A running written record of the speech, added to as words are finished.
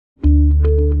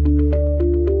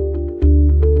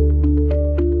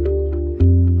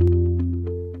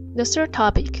The third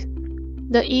topic,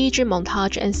 the EEG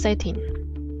montage and setting.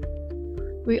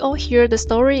 We all hear the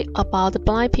story about the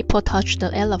blind people touch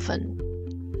the elephant.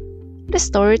 This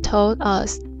story told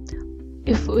us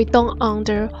if we don't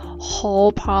understand the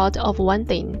whole part of one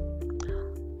thing,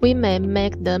 we may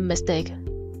make the mistake,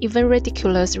 even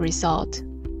ridiculous result.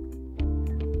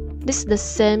 This is the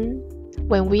same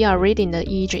when we are reading the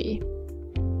EEG.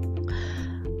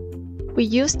 We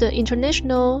use the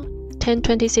International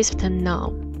 1020 system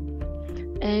now,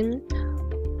 and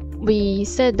we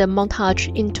set the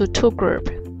montage into two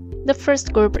groups. The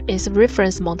first group is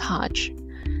reference montage,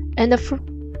 and the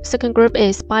second group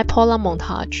is bipolar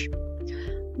montage.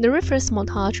 The reference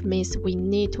montage means we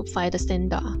need to find the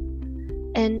standard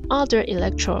and other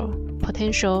electro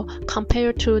potential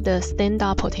compared to the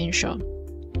standard potential.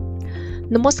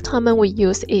 The most common we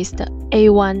use is the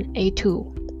A1,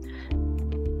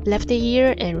 A2, left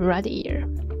ear and right ear.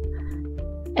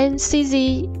 And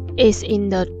CZ is in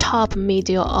the top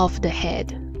middle of the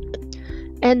head.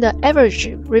 And the average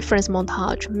reference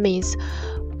montage means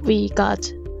we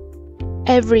got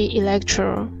every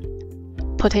electro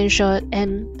potential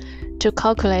and to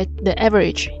calculate the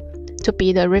average to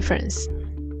be the reference.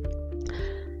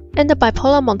 And the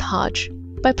bipolar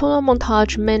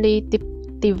montage mainly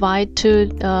divide to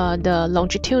the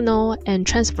longitudinal and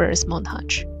transverse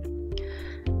montage.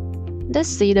 Let's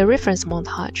see the reference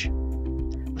montage.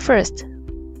 First,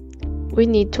 we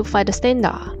need to find the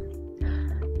standard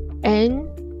and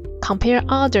compare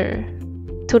other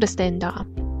to the standard.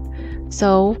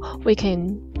 So we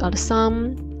can got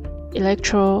some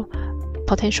electro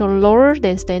potential lower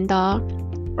than standard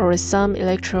or some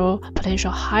electro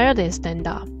potential higher than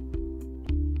standard.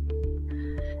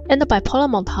 And the bipolar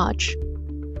montage.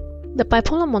 The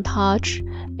bipolar montage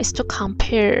is to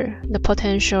compare the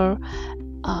potential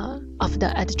of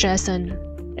the adjacent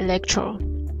electro.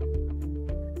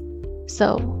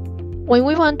 So when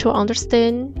we want to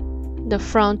understand the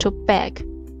front to back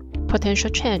potential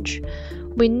change,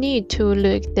 we need to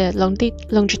look at the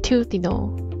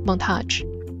longitudinal montage.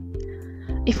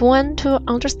 If we want to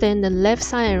understand the left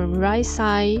side and right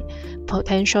side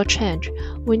potential change,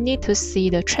 we need to see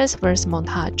the transverse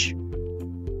montage.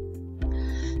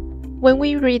 When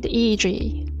we read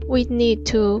EEG, we need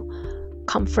to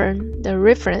confirm the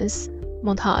reference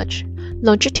montage,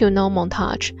 longitudinal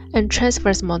montage, and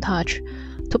transverse montage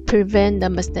to prevent the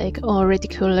mistake or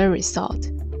ridiculous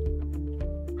result.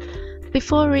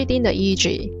 Before reading the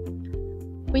EEG,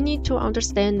 we need to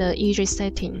understand the EEG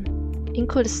setting,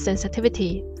 including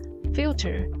sensitivity,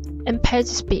 filter, and page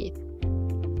speed.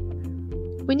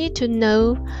 We need to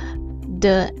know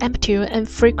the amplitude and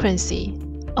frequency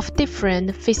of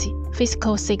different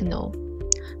physical signals,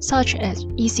 such as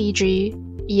ECG,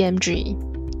 EMG.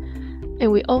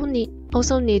 And we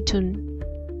also need to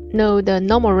know the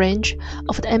normal range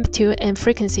of the amplitude and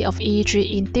frequency of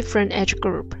EEG in different age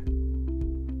groups.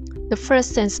 The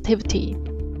first, sensitivity.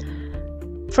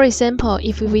 For example,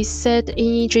 if we set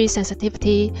EEG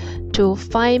sensitivity to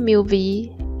 5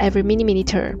 mV every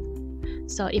millimeter,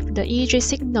 so if the EEG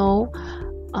signal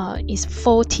is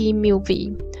 40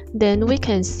 mV, then we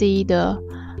can see the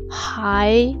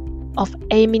high of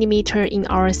 8 mm in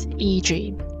our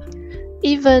EEG.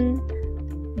 Even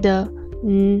the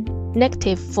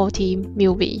negative 40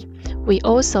 mV, we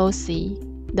also see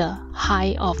the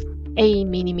high of 8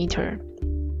 mm.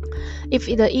 If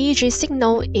the EEG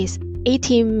signal is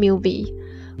 18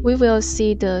 mV, we will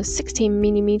see the 16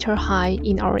 mm high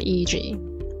in our EEG.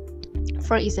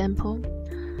 For example,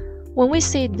 when we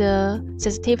see the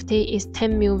sensitivity is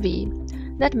 10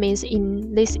 mV, that means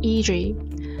in this EEG,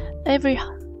 every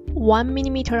 1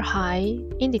 mm high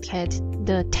indicates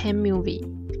the 10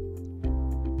 mV.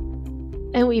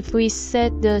 And if we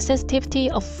set the sensitivity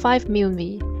of 5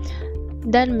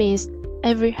 mV, that means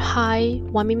every high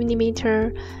 1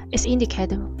 mm is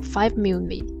indicated 5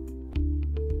 mV.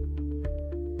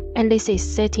 And this is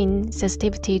setting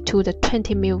sensitivity to the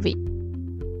 20 mV.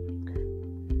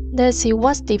 Let's see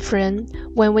what's different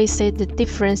when we set the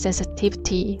different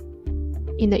sensitivity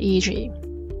in the EEG.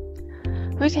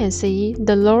 We can see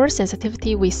the lower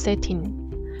sensitivity we setting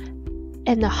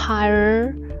and the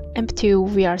higher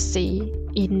amplitude we are seeing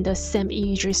in the same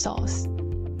EEG source.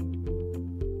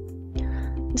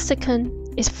 The second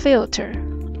is filter.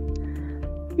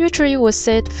 Usually we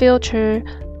set filter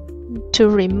to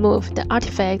remove the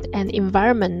artifact and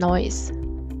environment noise.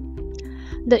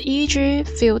 The EEG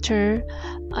filter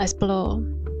explore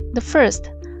the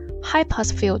first,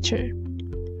 high-pass filter,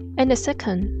 and the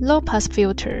second, low-pass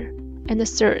filter, and the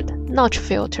third, notch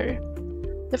filter.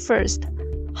 The first,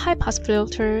 high-pass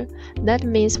filter, that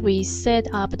means we set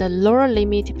up the lower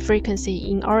limit frequency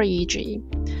in our EEG,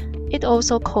 It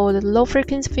also called low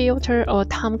frequency filter or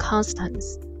time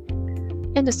constants.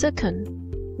 And the second,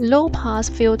 low pass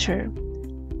filter.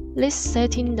 This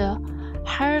setting the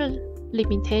higher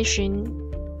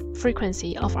limitation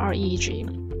frequency of our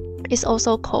EEG. It's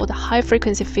also called high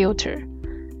frequency filter.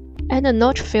 And the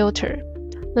notch filter.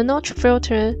 The notch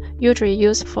filter usually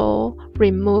used for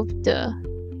remove the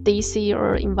DC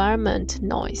or environment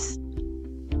noise.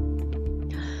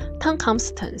 Time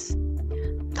constants.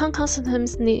 Time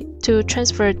constants need to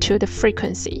transfer to the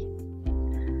frequency.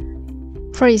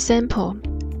 For example,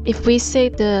 if we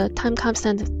set the time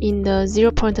constant in the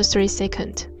 0.3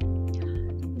 second,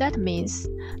 that means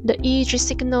the EEG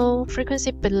signal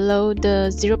frequency below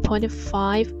the 0.5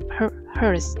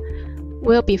 Hz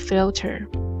will be filtered.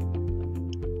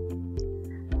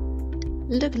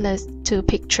 Look at the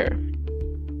picture.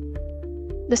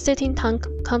 The setting time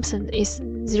constant is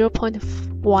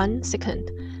 0.1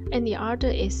 second and the other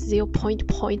is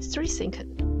 0.3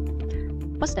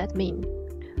 second. What's that mean?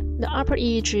 The upper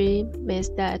EEG means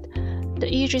that the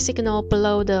EEG signal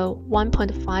below the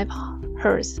 1.5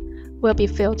 Hz will be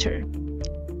filtered.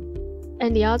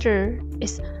 And the other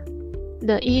is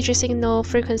the EEG signal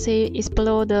frequency is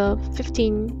below the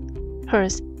 15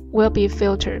 Hz will be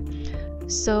filtered.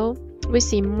 So we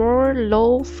see more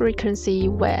low frequency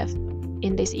wave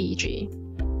in this EEG.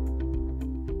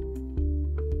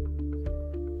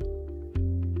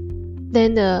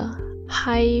 Then the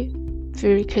high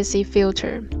frequency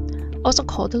filter, also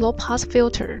called low pass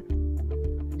filter.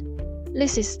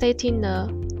 This is stating the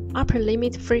upper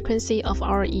limit frequency of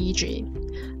our EEG.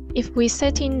 If we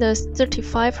set in the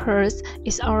 35 Hz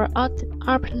is our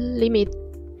upper limit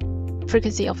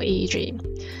frequency of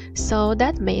EEG. So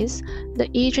that means the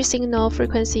EEG signal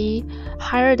frequency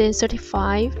higher than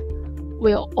 35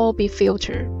 will all be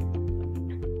filtered.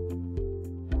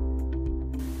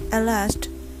 At last,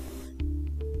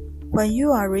 when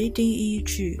you are reading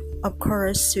EEG, of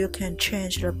course you can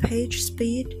change the page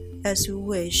speed as you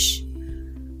wish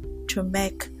to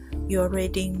make your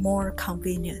reading more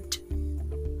convenient.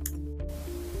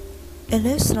 In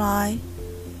this slide,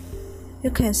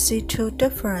 you can see two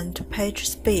different page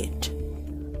speeds.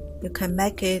 You can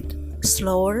make it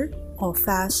slower or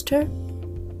faster.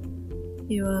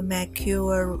 It will make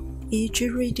your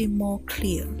EEG reading more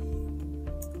clear.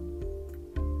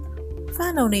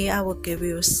 Finally, I will give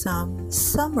you some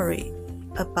summary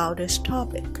about this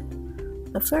topic.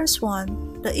 The first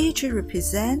one, the EEG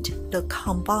represents the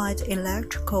combined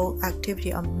electrical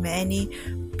activity of many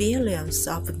billions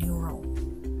of neurons.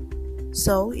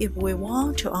 So if we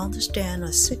want to understand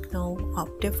a signal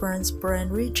of different brain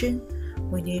regions,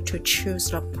 we need to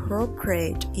choose the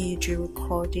appropriate EEG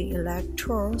recording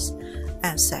electrodes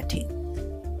and setting.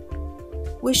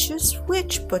 We should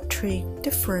switch between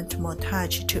different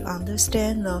montages to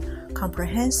understand the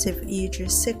comprehensive EEG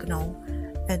signal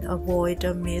and avoid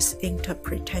a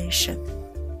misinterpretation.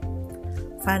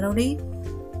 Finally,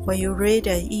 when you read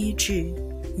an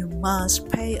EEG, you must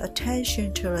pay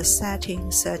attention to the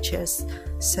settings such as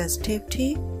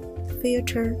sensitivity,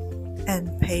 filter,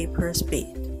 and paper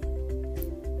speed.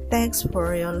 Thanks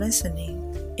for your listening.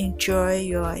 Enjoy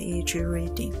your EEG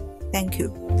reading. Thank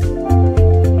you.